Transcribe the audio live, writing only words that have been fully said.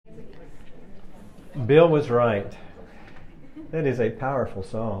Bill was right. That is a powerful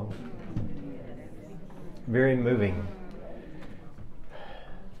song. Very moving.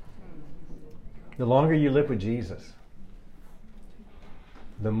 The longer you live with Jesus,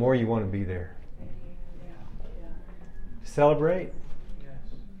 the more you want to be there. To celebrate,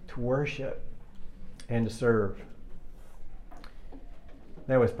 to worship, and to serve.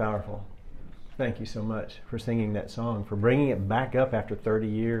 That was powerful. Thank you so much for singing that song, for bringing it back up after 30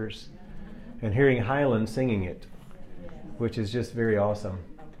 years and hearing Highland singing it, which is just very awesome.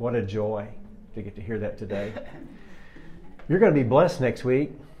 What a joy to get to hear that today. You're going to be blessed next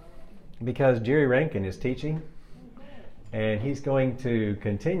week because Jerry Rankin is teaching, and he's going to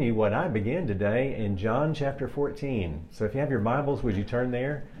continue what I began today in John chapter 14. So if you have your Bibles, would you turn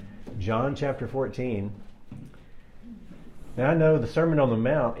there? John chapter 14. Now I know the Sermon on the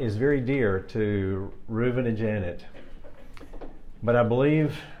Mount is very dear to Reuben and Janet, but I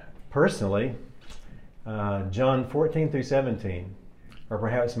believe personally John 14 through 17 are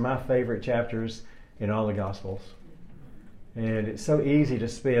perhaps my favorite chapters in all the Gospels. And it's so easy to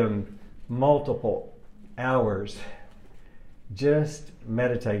spend multiple hours just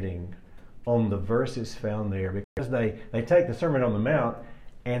meditating on the verses found there, because they take the Sermon on the Mount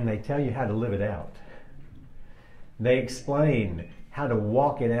and they tell you how to live it out. They explain how to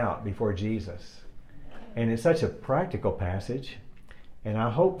walk it out before Jesus. And it's such a practical passage. And I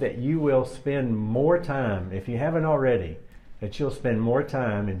hope that you will spend more time, if you haven't already, that you'll spend more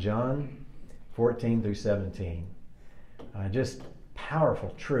time in John 14 through 17. Just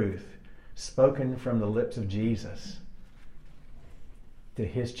powerful truth spoken from the lips of Jesus to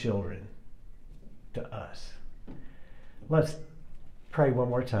his children, to us. Let's pray one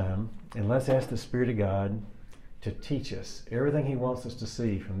more time, and let's ask the Spirit of God to teach us everything he wants us to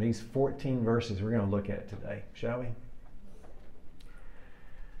see from these 14 verses we're going to look at today, shall we?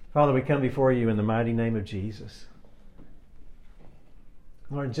 Father, we come before you in the mighty name of Jesus.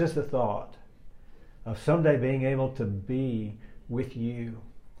 Lord, just the thought of someday being able to be with you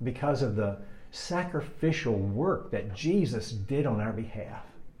because of the sacrificial work that Jesus did on our behalf.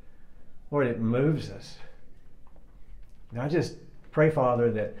 Lord, it moves us. Now I just pray,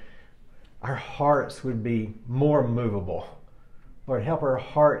 Father, that our hearts would be more movable. Lord, help our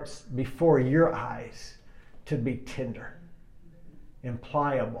hearts before your eyes to be tender and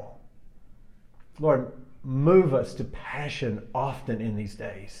pliable. Lord, move us to passion often in these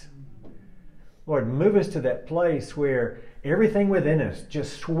days. Lord, move us to that place where everything within us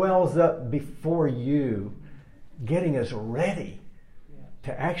just swells up before you, getting us ready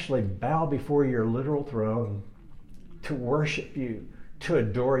to actually bow before your literal throne, to worship you, to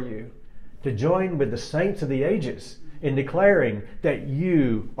adore you, to join with the saints of the ages in declaring that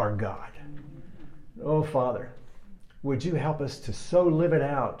you are God. Oh, Father, would you help us to so live it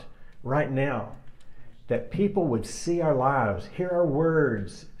out right now that people would see our lives, hear our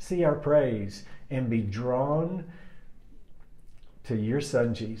words, see our praise, and be drawn to your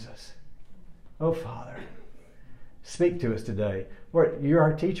Son, Jesus. Oh, Father, speak to us today. Lord, you're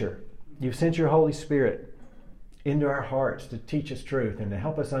our teacher. You've sent your Holy Spirit into our hearts to teach us truth and to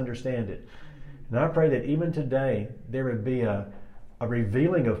help us understand it. And I pray that even today there would be a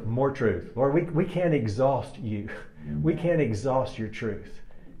revealing of more truth. Lord, we can't exhaust you. We can't exhaust your truth.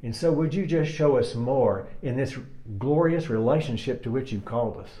 And so would you just show us more in this glorious relationship to which you've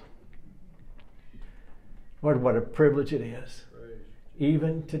called us. Lord, what a privilege it is,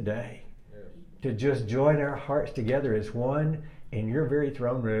 even today, to just join our hearts together as one in your very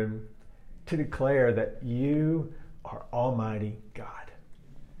throne room to declare that you are Almighty God.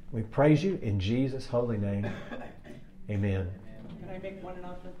 We praise you in Jesus' holy name. Amen. Can I make one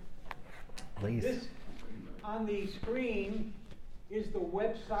announcement? Please. This on the screen is the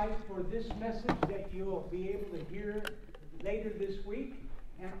website for this message that you'll be able to hear later this week,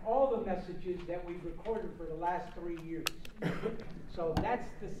 and all the messages that we've recorded for the last 3 years. So that's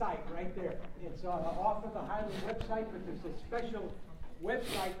the site right there. It's off of the Highland website, but there's a special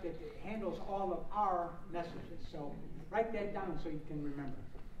website that handles all of our messages. So write that down so you can remember.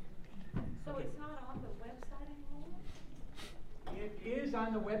 So it's not on the website anymore? It is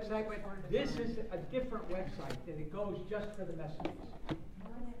on the website, but this is a different website that it goes just for the messages.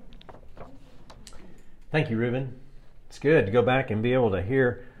 Thank you, Reuben. It's good to go back and be able to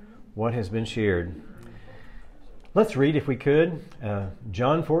hear what has been shared. Let's read, if we could,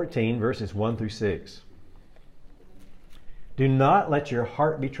 John 14, verses 1 through 6. Do not let your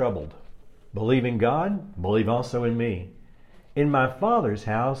heart be troubled. Believe in God, believe also in me. In my Father's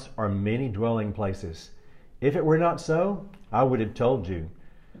house are many dwelling places. If it were not so, I would have told you.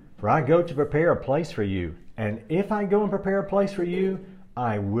 For I go to prepare a place for you. And if I go and prepare a place for you,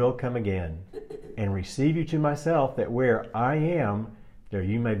 I will come again and receive you to myself, that where I am, there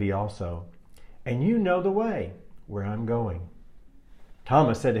you may be also. And you know the way where I'm going.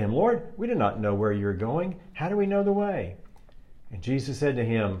 Thomas said to him, Lord, we do not know where you're going. How do we know the way? And Jesus said to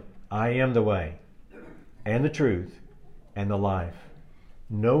him, I am the way, and the truth, and the life.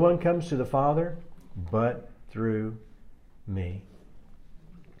 No one comes to the Father but through me.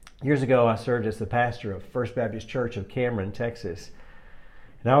 Years ago, I served as the pastor of First Baptist Church of Cameron, Texas.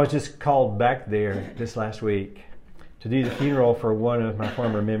 And I was just called back there this last week to do the funeral for one of my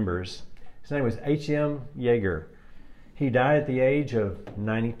former members. His name was H.M. Yeager. He died at the age of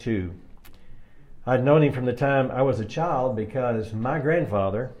 92. I'd known him from the time I was a child because my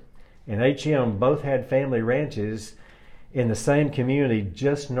grandfather and H.M. both had family ranches in the same community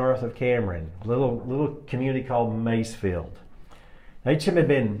just north of Cameron, a little community called Macefield. H.M. had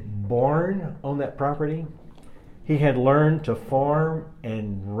been born on that property. He had learned to farm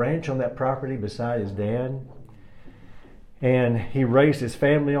and ranch on that property beside his dad. And he raised his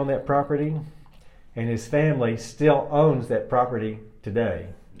family on that property. And his family still owns that property today.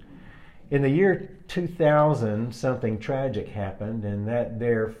 In the year 2000, something tragic happened, and that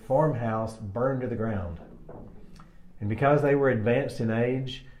their farmhouse burned to the ground. And because they were advanced in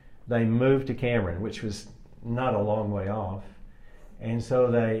age, they moved to Cameron, which was not a long way off. And so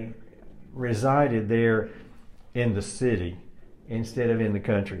they resided there in the city instead of in the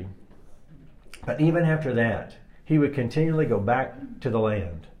country. But even after that, he would continually go back to the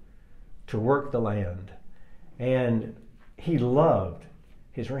land, to work the land. And he loved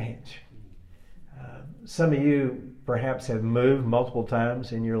his ranch. Some of you perhaps have moved multiple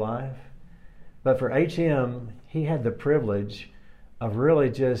times in your life. But for H.M., he had the privilege of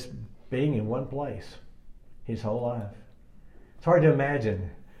really just being in one place his whole life. It's hard to imagine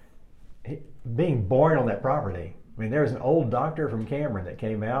being born on that property. I mean, there was an old doctor from Cameron that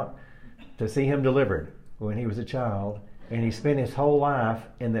came out to see him delivered when he was a child, and he spent his whole life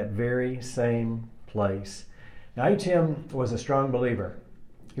in that very same place. Now, H.M. was a strong believer.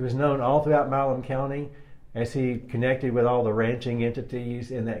 He was known all throughout Milam County as he connected with all the ranching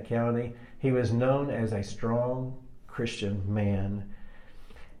entities in that county. He was known as a strong Christian man.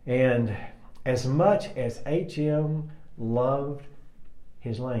 And as much as H.M. loved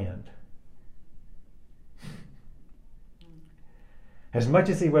his land, as much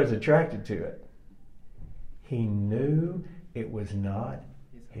as he was attracted to it, he knew it was not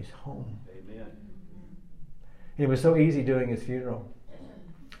his home. Amen. And it was so easy doing his funeral.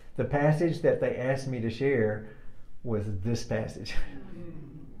 The passage that they asked me to share was this passage.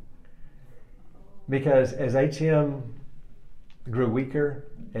 Because as H.M. grew weaker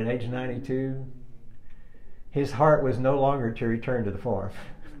at age 92, his heart was no longer to return to the farm.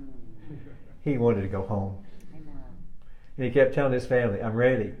 He wanted to go home. And he kept telling his family, I'm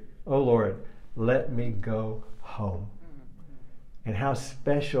ready. Oh Lord, let me go home. And how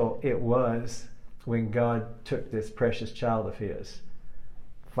special it was when God took this precious child of his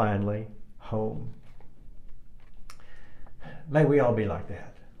finally home. May we all be like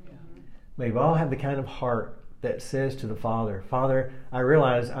that. May we all have the kind of heart that says to the Father, Father, I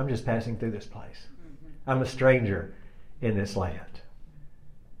realize I'm just passing through this place. I'm a stranger in this land.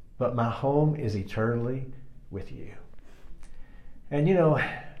 But my home is eternally with you. And you know,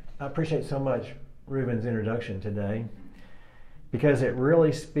 I appreciate so much Reuben's introduction today, because it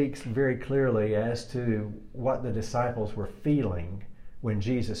really speaks very clearly as to what the disciples were feeling when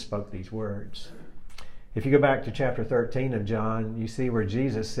Jesus spoke these words. If you go back to chapter 13 of John, you see where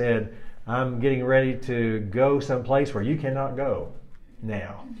Jesus said, I'm getting ready to go someplace where you cannot go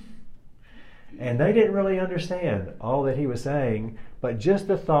now. And they didn't really understand all that he was saying, but just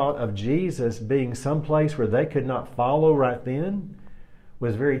the thought of Jesus being someplace where they could not follow right then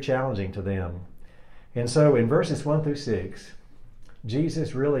was very challenging to them. And so in verses 1 through 6,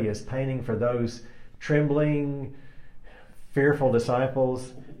 Jesus really is painting for those trembling, fearful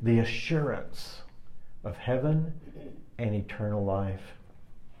disciples the assurance of heaven and eternal life.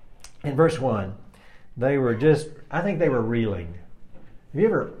 In verse 1, I think they were reeling. Have you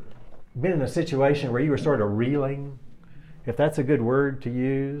ever been in a situation where you were sort of reeling? If that's a good word to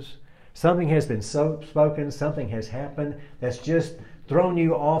use. Something has been spoken, something has happened that's just thrown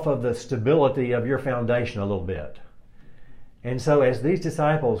you off of the stability of your foundation a little bit. And so as these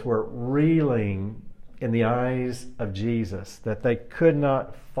disciples were reeling in the eyes of Jesus, that they could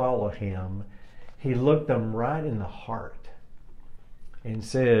not follow him, he looked them right in the heart and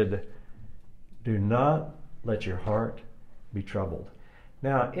said, do not let your heart be troubled.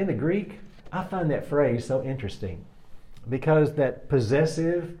 Now, in the Greek, I find that phrase so interesting because that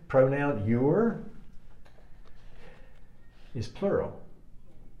possessive pronoun your is plural.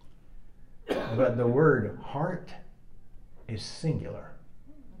 But but the word heart is singular.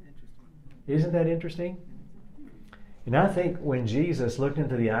 Isn't that interesting? And I think when Jesus looked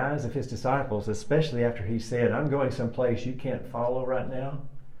into the eyes of his disciples, especially after he said, I'm going someplace you can't follow right now,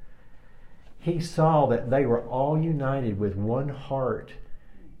 he saw that they were all united with one heart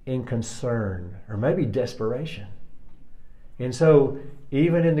in concern, or maybe desperation. And so,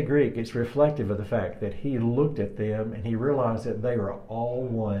 even in the Greek, it's reflective of the fact that he looked at them and he realized that they were all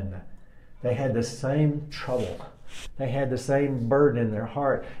one. They had the same trouble. They had the same burden in their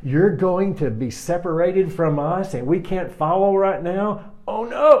heart. You're going to be separated from us and we can't follow right now? Oh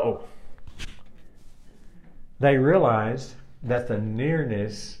no! They realized that the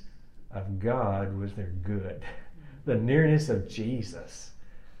nearness of God was their good. The nearness of Jesus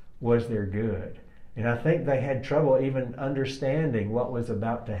was their good. And I think they had trouble even understanding what was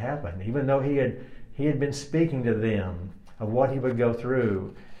about to happen, even though he had been speaking to them of what he would go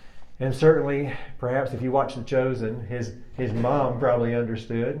through. And certainly, perhaps if you watch The Chosen, his mom probably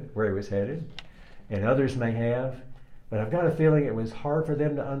understood where he was headed, and others may have. But I've got a feeling it was hard for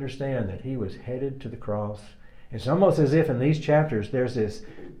them to understand that he was headed to the cross. It's almost as if in these chapters there's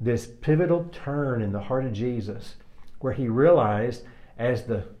this pivotal turn in the heart of Jesus where he realized as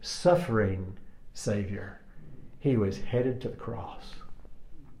the suffering Savior, he was headed to the cross.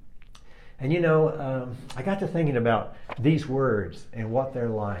 And I got to thinking about these words and what they're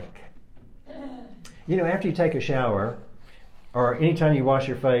like. After you take a shower, or anytime you wash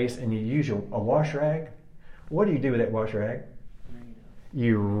your face and you use a wash rag, what do you do with that wash rag?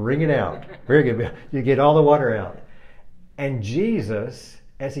 You wring it out. Very good. You get all the water out. And Jesus,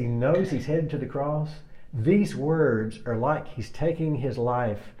 as he knows he's headed to the cross, these words are like he's taking his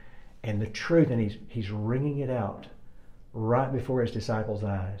life and the truth, and he's wringing it out right before his disciples'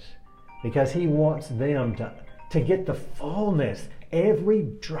 eyes, because he wants them to get the fullness, every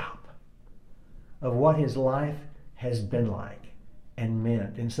drop of what his life has been like and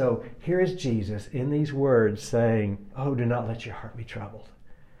meant. And so here is Jesus in these words saying, oh, do not let your heart be troubled.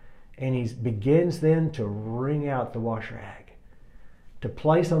 And he begins then to wring out the wash rag, to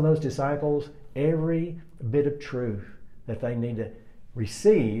place on those disciples every bit of truth that they need to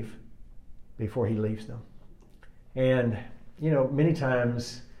receive before he leaves them. And, many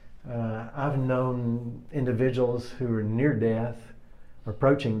times I've known individuals who are near death,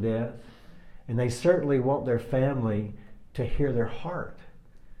 approaching death, and they certainly want their family to hear their heart.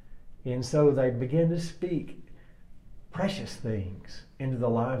 And so they begin to speak precious things into the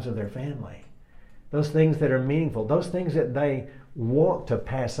lives of their family. Those things that are meaningful, those things that they want to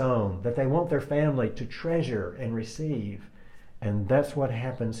pass on, that they want their family to treasure and receive. And that's what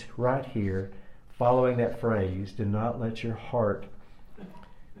happens right here, following that phrase, do not let your heart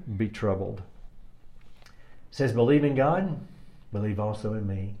be troubled. It says, believe in God, believe also in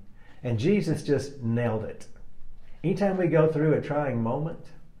me. And Jesus just nailed it. Anytime we go through a trying moment,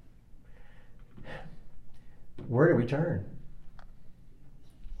 where do we turn?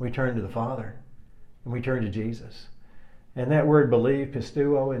 We turn to the Father, and we turn to Jesus. And that word believe,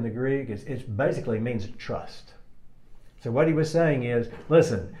 pisteuo in the Greek, it basically means trust. So what he was saying is,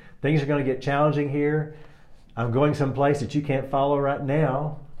 listen, things are going to get challenging here. I'm going someplace that you can't follow right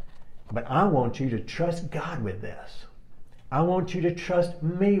now, but I want you to trust God with this. I want you to trust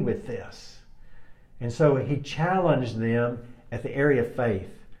me with this. And so he challenged them at the area of faith.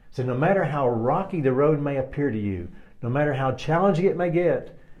 So no matter how rocky the road may appear to you, no matter how challenging it may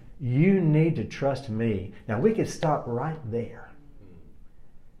get, you need to trust me. Now we could stop right there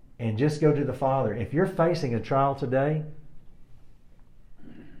and just go to the Father. If you're facing a trial today,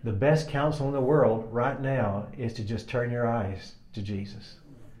 the best counsel in the world right now is to just turn your eyes to Jesus.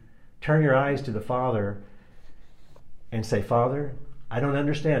 Turn your eyes to the Father and say, Father, I don't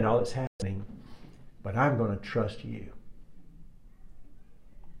understand all that's happening, but I'm going to trust you.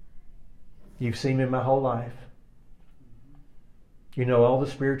 You've seen me my whole life. You know all the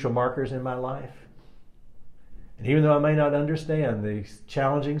spiritual markers in my life. And even though I may not understand these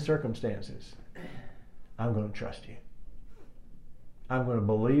challenging circumstances, I'm going to trust you. I'm going to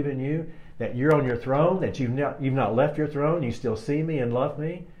believe in you, that you're on your throne, that you've not left your throne, you still see me and love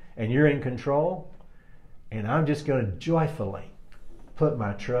me, and you're in control. And I'm just going to joyfully put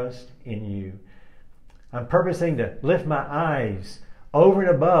my trust in you. I'm purposing to lift my eyes over and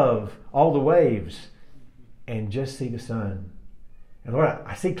above all the waves and just see the sun. And Lord,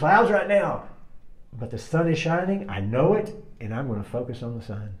 I see clouds right now, but the sun is shining. I know it, and I'm going to focus on the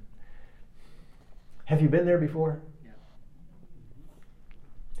sun. Have you been there before? Yeah.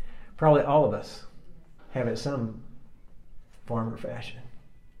 Probably all of us have in some form or fashion.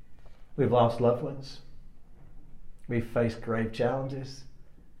 We've lost loved ones. We've faced grave challenges.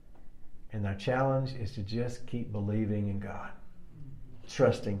 And our challenge is to just keep believing in God,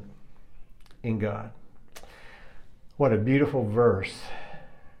 trusting in God. What a beautiful verse.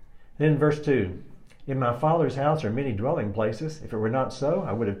 Then verse 2. In my Father's house are many dwelling places. If it were not so,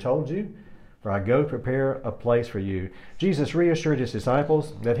 I would have told you, for I go to prepare a place for you. Jesus reassured his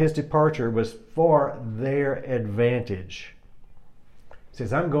disciples that his departure was for their advantage. He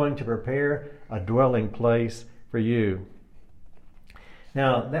says, I'm going to prepare a dwelling place for you.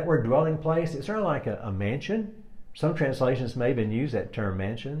 Now, that word dwelling place, it's sort of like a mansion. Some translations may even use that term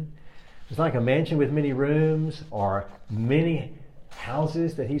mansion. It's like a mansion with many rooms or many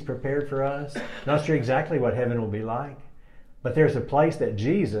houses that he's prepared for us. Not sure exactly what heaven will be like, but there's a place that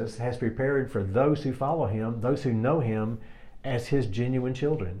Jesus has prepared for those who follow him, those who know him as his genuine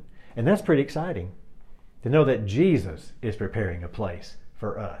children. And that's pretty exciting to know that Jesus is preparing a place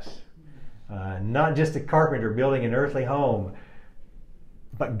for us. Not just a carpenter building an earthly home,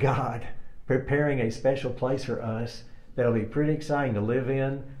 but God preparing a special place for us that'll be pretty exciting to live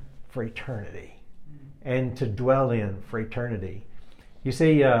in for eternity and to dwell in for eternity. You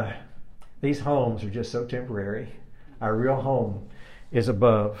see, these homes are just so temporary. Our real home is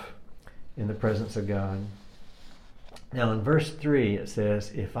above in the presence of God. Now in verse 3 it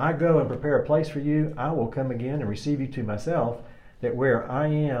says, if I go and prepare a place for you, I will come again and receive you to myself, that where I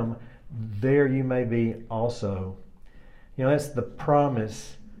am, there you may be also. You know, that's the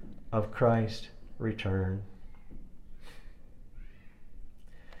promise of Christ's return.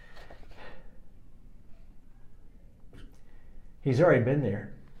 He's already been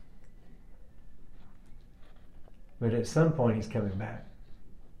there. But at some point he's coming back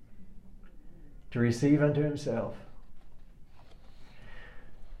to receive unto himself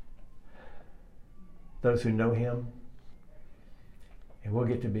those who know him, and we'll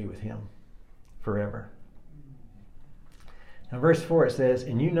get to be with him forever. Now verse 4 it says,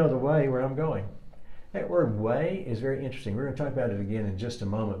 and you know the way where I'm going. That word way is very interesting. We're going to talk about it again in just a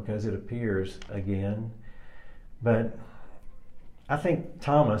moment because it appears again. But I think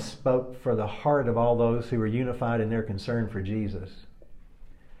Thomas spoke for the heart of all those who were unified in their concern for Jesus.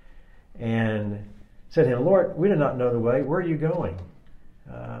 And said to him, Lord, we do not know the way. Where are you going?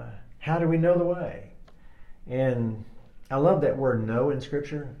 How do we know the way? And I love that word know in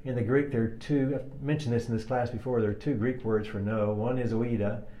Scripture. In the Greek, there are two, I've mentioned this in this class before, there are two Greek words for know. One is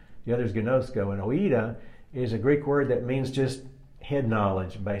oida, the other is gnosko. And oida is a Greek word that means just head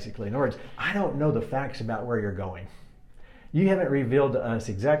knowledge, basically. In other words, I don't know the facts about where you're going. You haven't revealed to us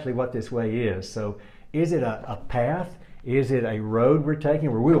exactly what this way is. So is it a path? Is it a road we're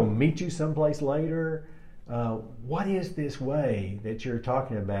taking where we will meet you someplace later? What is this way that you're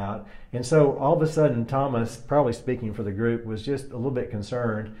talking about? And so all of a sudden Thomas, probably speaking for the group, was just a little bit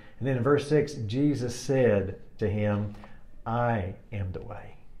concerned. And then in verse 6, Jesus said to him, I am the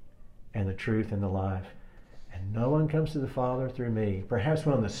way and the truth and the life. And no one comes to the Father through me. Perhaps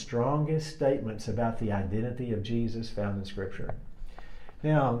one of the strongest statements about the identity of Jesus found in Scripture.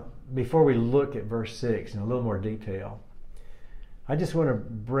 Now, before we look at verse 6 in a little more detail, I just want to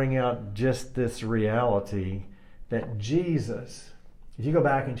bring out just this reality that Jesus, if you go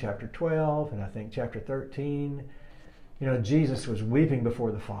back in chapter 12 and I think chapter 13, you know, Jesus was weeping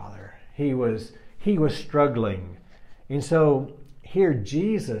before the Father. He was struggling. And so here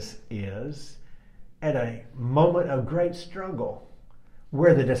Jesus is at a moment of great struggle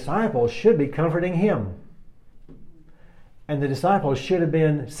where the disciples should be comforting him. And the disciples should have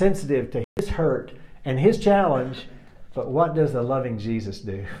been sensitive to his hurt and his challenge. But what does the loving Jesus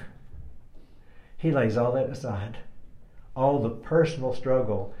do? He lays all that aside, all the personal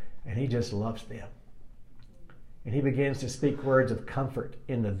struggle, and he just loves them. And he begins to speak words of comfort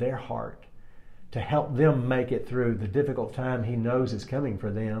into their heart to help them make it through the difficult time he knows is coming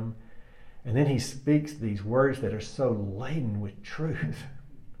for them. And then he speaks these words that are so laden with truth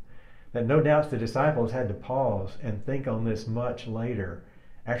that no doubt the disciples had to pause and think on this much later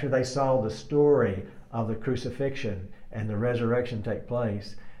after they saw the story of the crucifixion and the resurrection take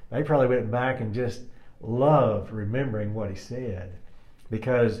place. They probably went back and just loved remembering what he said,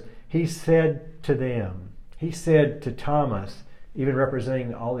 because he said to them, he said to Thomas, even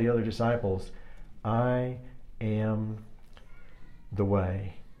representing all the other disciples, I am the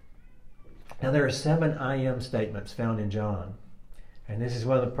way. Now there are 7 I am statements found in John. And this is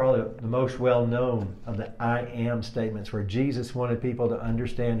one of probably the most well-known of the I am statements where Jesus wanted people to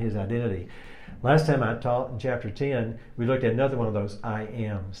understand his identity. Last time I taught in chapter 10, we looked at another one of those I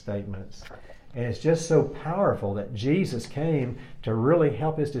am statements. And it's just so powerful that Jesus came to really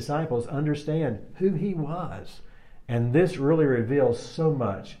help his disciples understand who he was. And this really reveals so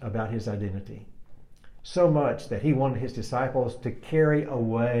much about his identity. So much that he wanted his disciples to carry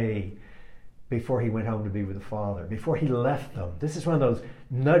away before he went home to be with the Father, before he left them. This is one of those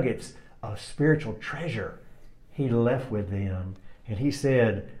nuggets of spiritual treasure he left with them. And he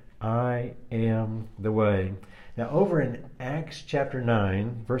said, I am the way. Now, over in Acts chapter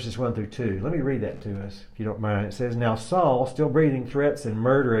 9, verses 1 through 2, let me read that to us, if you don't mind. It says, Now Saul, still breathing threats and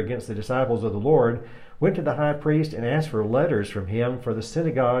murder against the disciples of the Lord, went to the high priest and asked for letters from him for the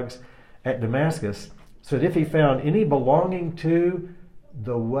synagogues at Damascus, so that if he found any belonging to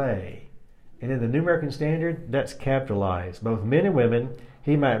the way, and in the New American Standard, that's capitalized, both men and women,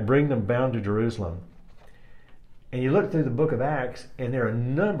 he might bring them bound to Jerusalem. And you look through the book of Acts, and there are a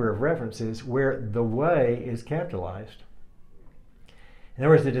number of references where the way is capitalized. In other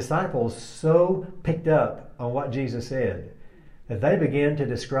words, the disciples so picked up on what Jesus said that they began to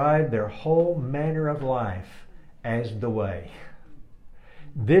describe their whole manner of life as the way.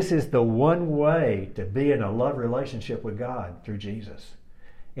 This is the one way to be in a love relationship with God, through Jesus.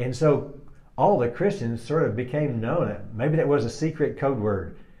 And so all the Christians sort of became known. Maybe that was a secret code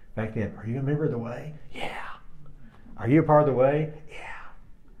word back then. Are you a member of the way? Yeah. Are you a part of the way? Yeah.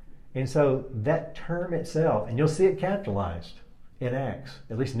 And so that term itself, and you'll see it capitalized in Acts,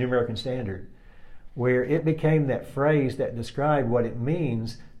 at least New American Standard, where it became that phrase that described what it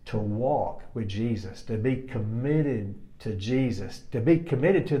means to walk with Jesus, to be committed to Jesus, to be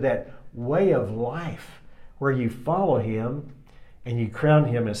committed to that way of life where you follow him and you crown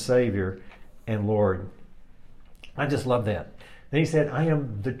him as Savior and Lord. I just love that. Then he said, I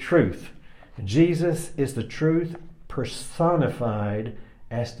am the truth. Jesus is the truth personified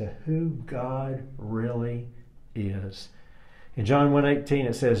as to who God really is. In John 1:18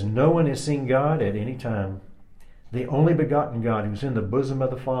 it says, No one has seen God at any time. The only begotten God who's in the bosom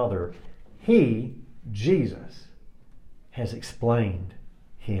of the Father, he, Jesus, has explained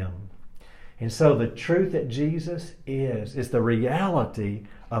him. And so the truth that Jesus is the reality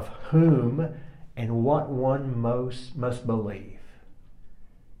of whom and what one most must believe.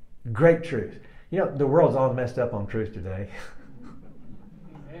 Great truth. You know, the world's all messed up on truth today.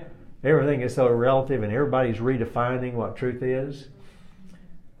 Amen. Everything is so relative and everybody's redefining what truth is.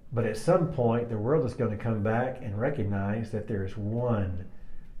 But at some point, the world is going to come back and recognize that there is one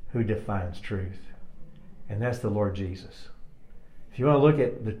who defines truth. And that's the Lord Jesus. If you want to look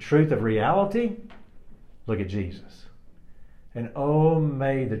at the truth of reality, look at Jesus. And oh,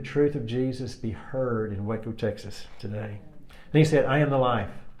 may the truth of Jesus be heard in Waco, Texas today. And he said, I am the life.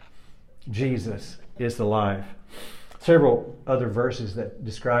 Jesus is the life. Several other verses that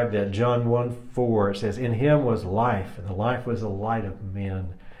describe that. John 1:4, it says, In him was life, and the life was the light of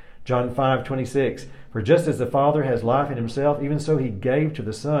men. John 5:26, For just as the Father has life in himself, even so he gave to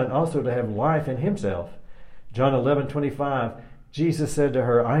the Son also to have life in himself. John 11:25, Jesus said to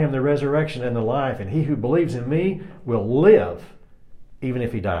her, I am the resurrection and the life, and he who believes in me will live, even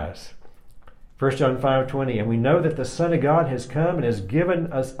if he dies. 1 John 5:20, And we know that the Son of God has come and has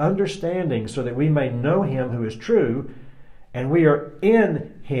given us understanding so that we may know him who is true, and we are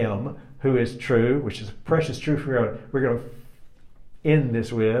in him who is true, which is a precious truth we're going to end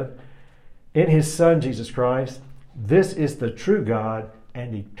this with, in his Son, Jesus Christ. This is the true God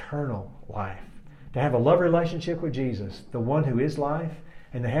and eternal life. To have a love relationship with Jesus, the one who is life,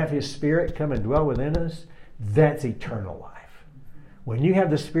 and to have his Spirit come and dwell within us, that's eternal life. When you have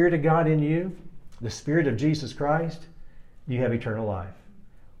the Spirit of God in you, the Spirit of Jesus Christ, you have eternal life.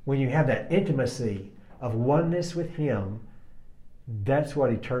 When you have that intimacy of oneness with him, that's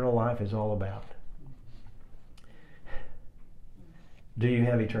what eternal life is all about. Do you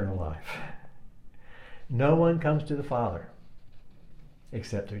have eternal life? No one comes to the Father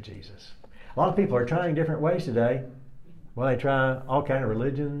except through Jesus. A lot of people are trying different ways today. Well, they try all kinds of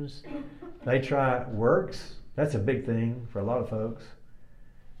religions. They try works. That's a big thing for a lot of folks.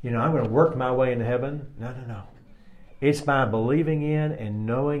 You know, I'm going to work my way into heaven. No. It's by believing in and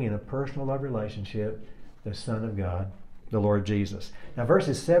knowing in a personal love relationship the Son of God, the Lord Jesus. Now,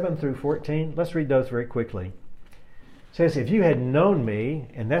 verses 7 through 14, let's read those very quickly. It says, If you had known me,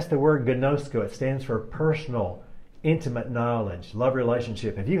 and that's the word gnosko, it stands for personal, intimate knowledge, love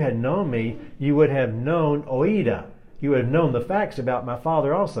relationship. If you had known me, you would have known oida. You would have known the facts about my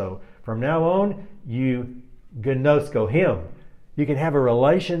Father also. From now on, you gnosko him. You can have a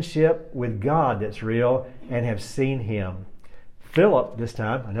relationship with God that's real and have seen him. Philip, this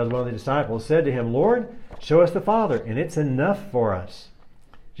time, another one of the disciples, said to him, Lord, show us the Father, and it's enough for us.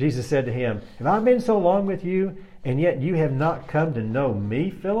 Jesus said to him, Have I been so long with you, and yet you have not come to know me,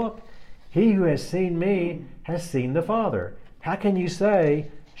 Philip? He who has seen me has seen the Father. How can you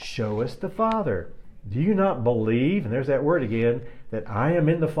say, Show us the Father? Do you not believe, and there's that word again, that I am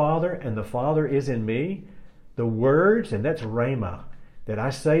in the Father and the Father is in me? The words, and that's rhema, that I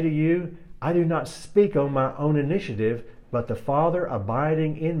say to you, I do not speak on my own initiative, but the Father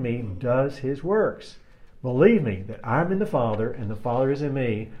abiding in me does His works. Believe me that I'm in the Father and the Father is in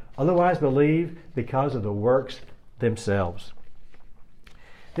me. Otherwise believe because of the works themselves.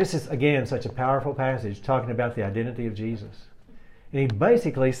 This is, again, such a powerful passage talking about the identity of Jesus. And he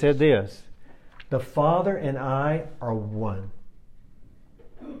basically said this: the Father and I are one.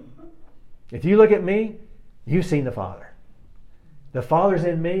 If you look at me, you've seen the Father. The Father's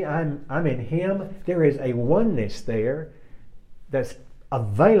in me, I'm in Him. There is a oneness there that's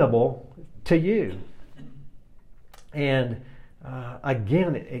available to you. And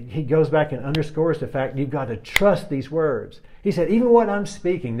again, he goes back and underscores the fact you've got to trust these words. He said, even what I'm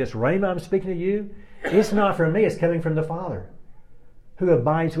speaking, this rhema I'm speaking to you, it's not from me, it's coming from the Father who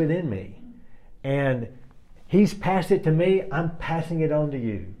abides within me. And He's passed it to me, I'm passing it on to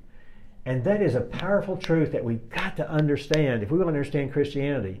you. And that is a powerful truth that we've got to understand if we want to understand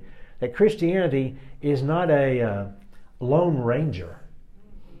Christianity. That Christianity is not a Lone Ranger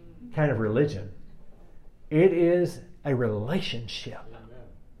kind of religion. It is a relationship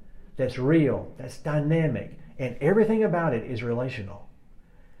that's real, that's dynamic, and everything about it is relational.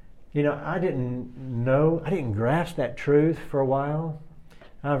 You know, I didn't grasp that truth for a while.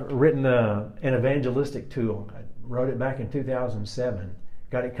 I've written an evangelistic tool. I wrote it back in 2007.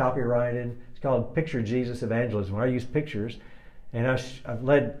 Got it copyrighted. It's called Picture Jesus Evangelism, where I use pictures, and I've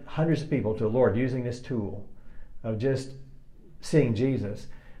led hundreds of people to the Lord using this tool of just seeing Jesus.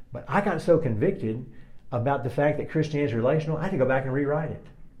 But I got so convicted about the fact that Christianity is relational, I had to go back and rewrite it.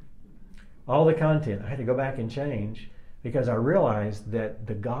 All the content I had to go back and change because I realized that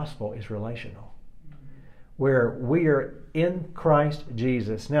the gospel is relational, where we are in Christ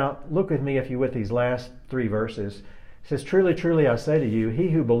Jesus. Now, look with me, if you would, these last 3 verses. It says, truly, truly, I say to you, he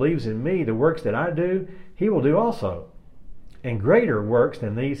who believes in me, the works that I do, he will do also. And greater works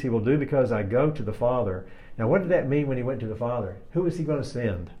than these he will do because I go to the Father. Now, what did that mean when he went to the Father? Who is he going to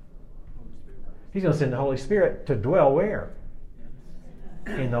send? He's going to send the Holy Spirit to dwell where?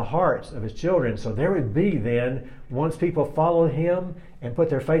 In the hearts of his children. So there would be then, once people follow him and put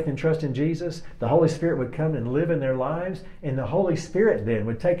their faith and trust in Jesus, the Holy Spirit would come and live in their lives, and the Holy Spirit then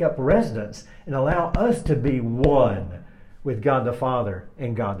would take up residence and allow us to be one with God the Father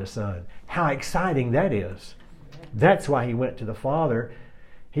and God the Son. How exciting that is. That's why he went to the Father.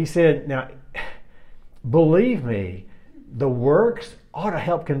 He said, now, believe me, the works ought to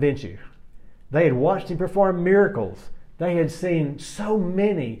help convince you. They had watched him perform miracles. They had seen so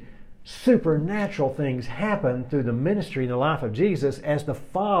many supernatural things happen through the ministry and the life of Jesus as the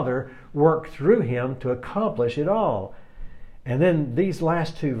Father worked through him to accomplish it all. And then these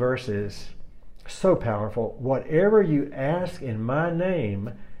last 2 verses, so powerful. Whatever you ask in my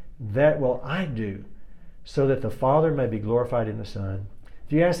name, that will I do, so that the Father may be glorified in the Son.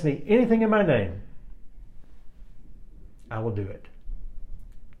 If you ask me anything in my name, I will do it.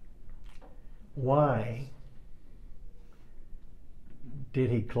 Why did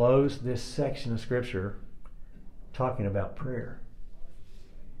he close this section of Scripture talking about prayer?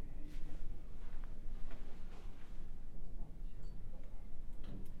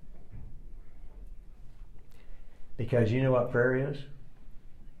 Because you know what prayer is?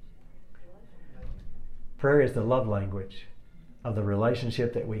 Prayer is the love language of the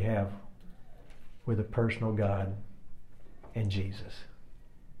relationship that we have with a personal God and Jesus.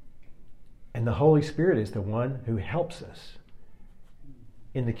 And the Holy Spirit is the one who helps us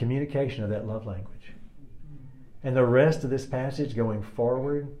in the communication of that love language. And the rest of this passage going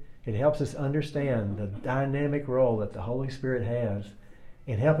forward, it helps us understand the dynamic role that the Holy Spirit has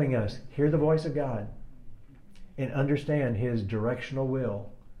in helping us hear the voice of God and understand His directional will,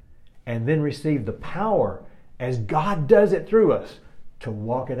 and then receive the power as God does it through us to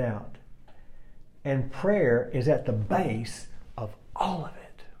walk it out. And prayer is at the base of all of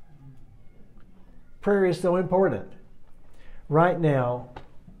it. Prayer is so important. Right now,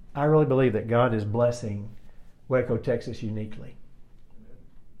 I really believe that God is blessing Waco, Texas uniquely.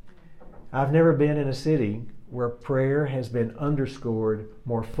 I've never been in a city where prayer has been underscored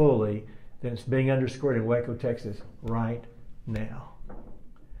more fully than it's being underscored in Waco, Texas right now.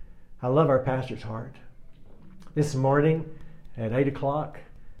 I love our pastor's heart. This morning at 8 o'clock,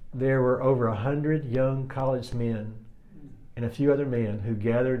 there were over 100 young college men and a few other men who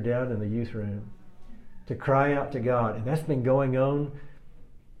gathered down in the youth room to cry out to God. And that's been going on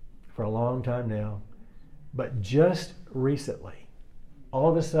for a long time now. But just recently,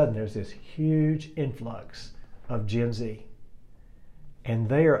 all of a sudden, there's this huge influx of Gen Z. And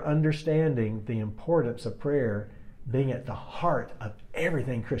they are understanding the importance of prayer being at the heart of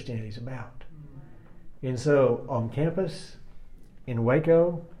everything Christianity is about. And so on campus, in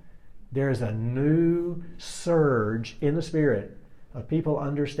Waco, there's a new surge in the Spirit of people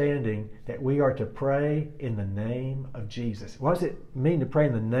understanding that we are to pray in the name of Jesus. What does it mean to pray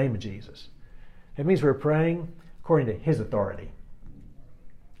in the name of Jesus? It means we're praying according to His authority.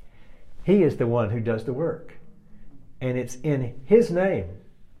 He is the one who does the work. And it's in His name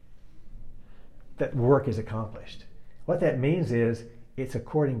that work is accomplished. What that means is it's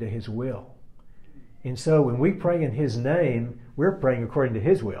according to His will. And so when we pray in His name, we're praying according to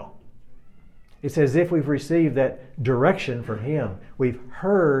His will. It's as if we've received that direction from Him. We've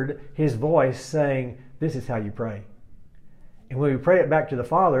heard His voice saying, this is how you pray. And when we pray it back to the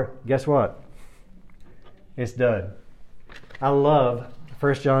Father, guess what? It's done. I love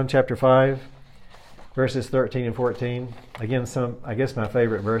 1 John chapter 5, verses 13 and 14. Again, I guess my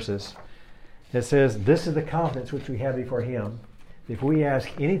favorite verses. It says, this is the confidence which we have before Him. If we ask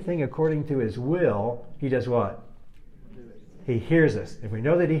anything according to His will, He does what? He hears us. If we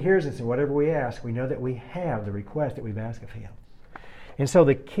know that He hears us in whatever we ask, we know that we have the request that we've asked of Him. And so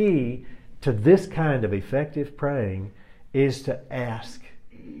the key to this kind of effective praying is to ask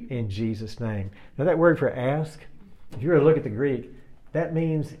in Jesus' name. Now that word for ask, if you were to look at the Greek, that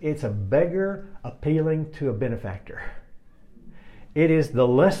means it's a beggar appealing to a benefactor. It is the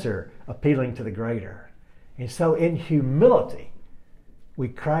lesser appealing to the greater. And so in humility, we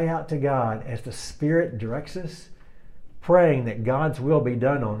cry out to God as the Spirit directs us, praying that God's will be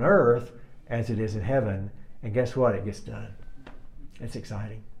done on earth as it is in heaven. And guess what? It gets done. It's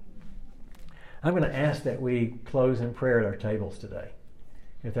exciting. I'm going to ask that we close in prayer at our tables today,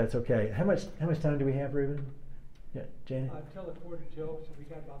 if that's okay. How much time do we have, Reuben? Yeah, Janet? Till the 4 to 12, so we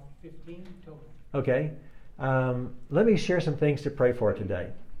got about 15 total. Okay. Let me share some things to pray for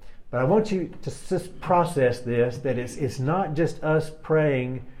today. But I want you to just process this, that it's not just us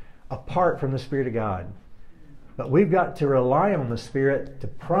praying apart from the Spirit of God. But we've got to rely on the Spirit to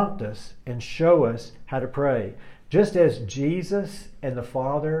prompt us and show us how to pray. Just as Jesus and the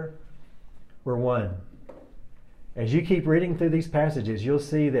Father were one. As you keep reading through these passages, you'll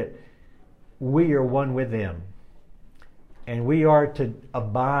see that we are one with them. And we are to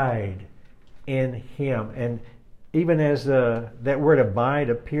abide in Him. And even as that word abide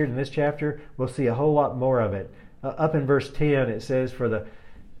appeared in this chapter, we'll see a whole lot more of it. Up in verse 10 it says,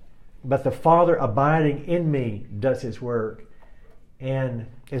 but the Father abiding in me does His work. And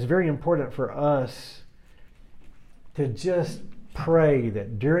it's very important for us to just pray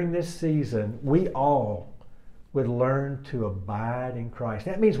that during this season, we all would learn to abide in Christ.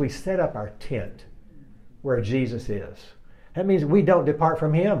 That means we set up our tent where Jesus is. That means we don't depart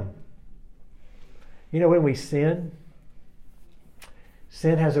from Him. You know, when we sin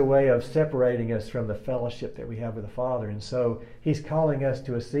has a way of separating us from the fellowship that we have with the Father. And so He's calling us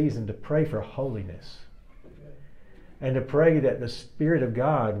to a season to pray for holiness. And to pray that the Spirit of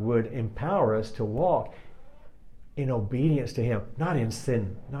God would empower us to walk in obedience to Him, not in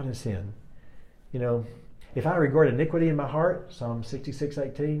sin. You know, if I regard iniquity in my heart, Psalm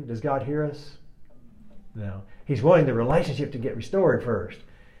 66:18, does God hear us? No. He's wanting the relationship to get restored first.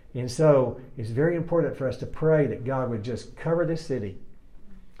 And so it's very important for us to pray that God would just cover this city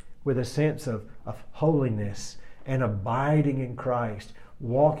with a sense of holiness and abiding in Christ,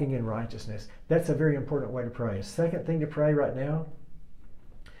 walking in righteousness. That's a very important way to pray. A second thing to pray right now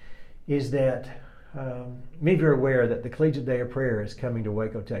is that many of you are aware that the Collegiate Day of Prayer is coming to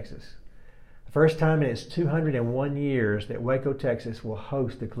Waco, Texas. The first time in its 201 years that Waco, Texas will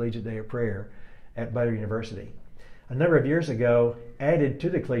host the Collegiate Day of Prayer at Baylor University. A number of years ago, added to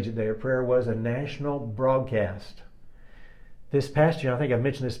the Collegiate Day of Prayer was a national broadcast. This past year, I think I've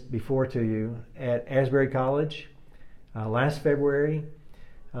mentioned this before to you, at Asbury College, last February,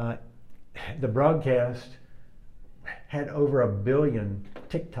 the broadcast had over 1 billion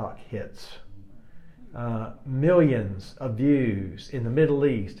TikTok hits, millions of views in the Middle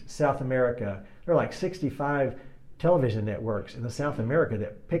East, South America. There are like 65 television networks in the South America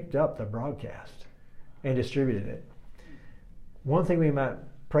that picked up the broadcast and distributed it. One thing we might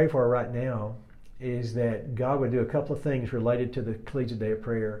pray for right now is that God would do a couple of things related to the Collegiate Day of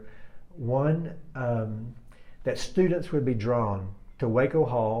Prayer. One, that students would be drawn to Waco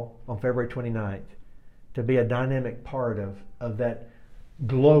Hall on February 29th to be a dynamic part of that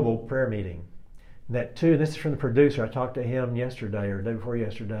global prayer meeting. That two, and this is from the producer, I talked to him yesterday or the day before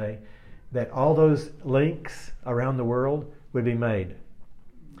yesterday, that all those links around the world would be made.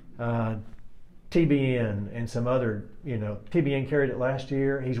 TBN and some other, TBN carried it last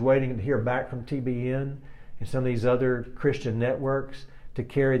year. He's waiting to hear back from TBN and some of these other Christian networks to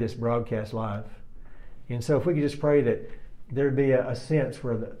carry this broadcast live. And so if we could just pray that there'd be a sense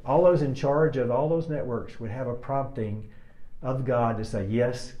where all those in charge of all those networks would have a prompting of God to say,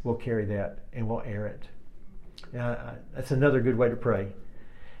 yes, we'll carry that and we'll air it. That's another good way to pray.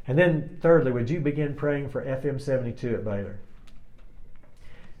 And then thirdly, would you begin praying for FM 72 at Baylor?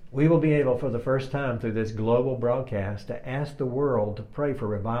 We will be able for the first time through this global broadcast to ask the world to pray for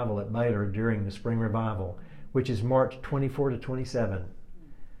revival at Baylor during the spring revival, which is March 24 to 27.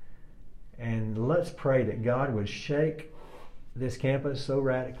 And let's pray that God would shake this campus so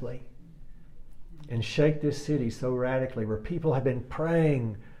radically and shake this city so radically, where people have been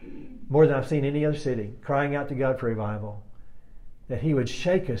praying more than I've seen any other city, crying out to God for revival, that He would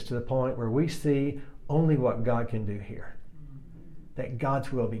shake us to the point where we see only what God can do here, that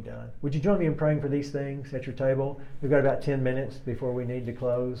God's will be done. Would you join me in praying for these things at your table? We've got about 10 minutes before we need to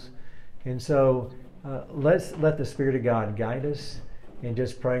close. And so let's let the Spirit of God guide us in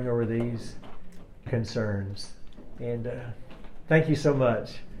just praying over these concerns. And thank you so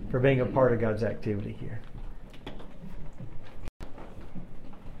much for being a part of God's activity here.